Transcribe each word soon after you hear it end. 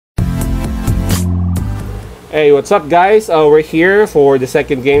Hey, what's up, guys? We're here for the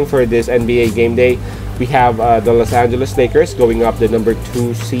second game for this NBA game day. We have the Los Angeles Lakers going up the number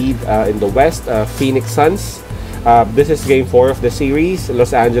 2 seed in the West, Phoenix Suns. This is game 4 of the series.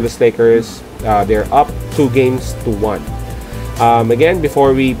 Los Angeles Lakers, they're up 2-1. Again,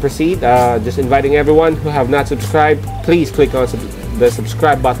 before we proceed, just inviting everyone who have not subscribed, please click on the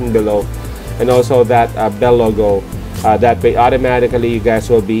subscribe button below, and also that bell logo. That way automatically you guys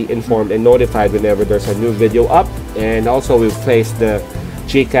will be informed and notified whenever there's a new video up. And also we've placed the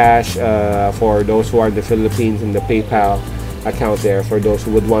GCash for those who are in the Philippines in the PayPal account there, for those who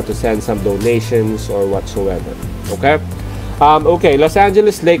would want to send some donations or whatsoever. Okay. Okay, Los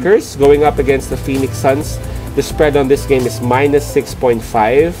Angeles Lakers going up against the Phoenix Suns. The spread on this game is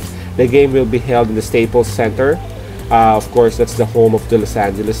 -6.5. The game will be held in the Staples Center. Of course, that's the home of the Los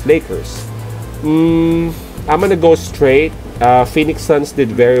Angeles Lakers. I'm gonna go straight. Phoenix Suns did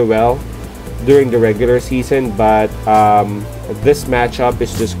very well during the regular season, but this matchup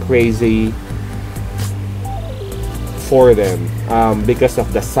is just crazy for them because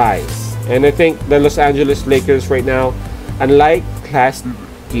of the size. And I think the Los Angeles Lakers right now, unlike last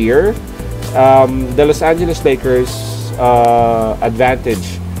year, the Los Angeles Lakers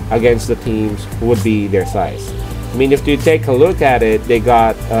advantage against the teams would be their size. I mean, if you take a look at it, they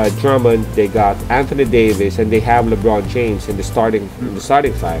got Drummond, they got Anthony Davis, and they have LeBron James in the starting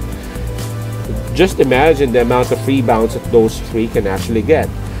five. Just imagine the amount of rebounds that those three can actually get.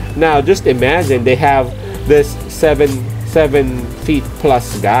 Now, just imagine they have this 7 feet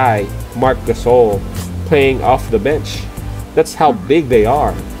plus guy, Marc Gasol, playing off the bench. That's how big they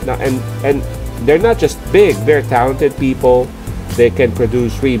are. Now, and they're not just big; they're talented people. They can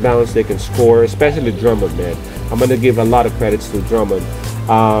produce rebounds, they can score, especially Drummond, man. I'm gonna give a lot of credits to Drummond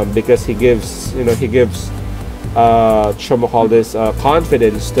because he gives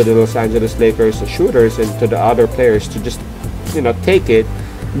confidence to the Los Angeles Lakers shooters and to the other players to just take it,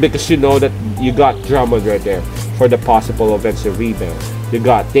 because you know that you got Drummond right there for the possible offensive rebound. You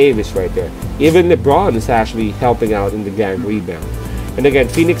got Davis right there. Even LeBron is actually helping out in the gang rebound. And again,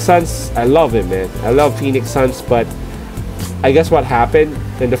 Phoenix Suns, I love him, man. I love Phoenix Suns, but I guess what happened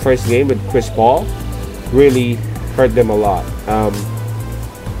in the first game with Chris Paul really hurt them a lot.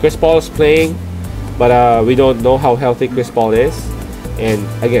 Chris Paul is playing, but we don't know how healthy Chris Paul is, and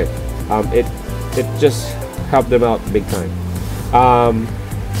again, it just helped them out big time.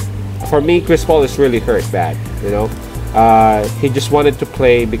 For me, Chris Paul is really hurt bad. He just wanted to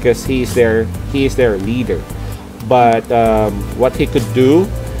play because he is their leader, but what he could do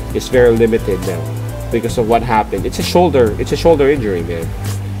is very limited now because of what happened. It's a shoulder injury, man.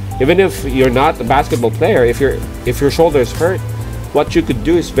 Even if you're not a basketball player, if your shoulder is hurt, what you could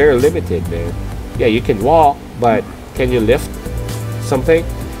do is very limited, man. Yeah, you can walk, but can you lift something?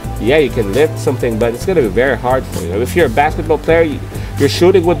 Yeah, you can lift something, but it's gonna be very hard for you. If you're a basketball player, your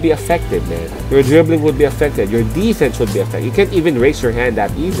shooting would be affected, man. Your dribbling would be affected. Your defense would be affected. You can't even raise your hand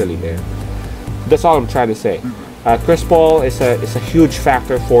that easily, man. That's all I'm trying to say. Chris Paul is a huge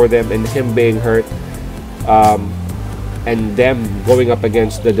factor for them, and him being hurt. And them going up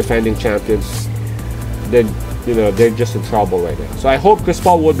against the defending champions, they're just in trouble right now. So I hope Chris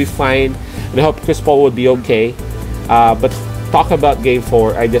Paul would be fine, and I hope Chris Paul would be okay. But talk about Game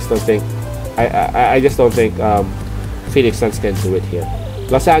 4, I just don't think Phoenix Suns can do it here.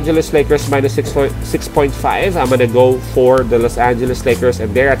 Los Angeles Lakers -6.5. I'm gonna go for the Los Angeles Lakers,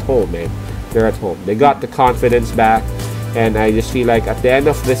 and they're at home, man. They're at home. They got the confidence back, and I just feel like at the end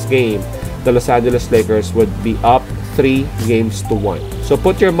of this game, the Los Angeles Lakers would be up 3-1. So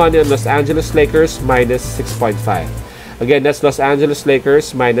put your money on Los Angeles Lakers -6.5. Again, that's Los Angeles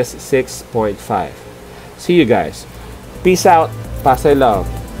Lakers -6.5. See you guys. Peace out. Pasay love.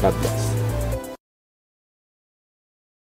 God bless.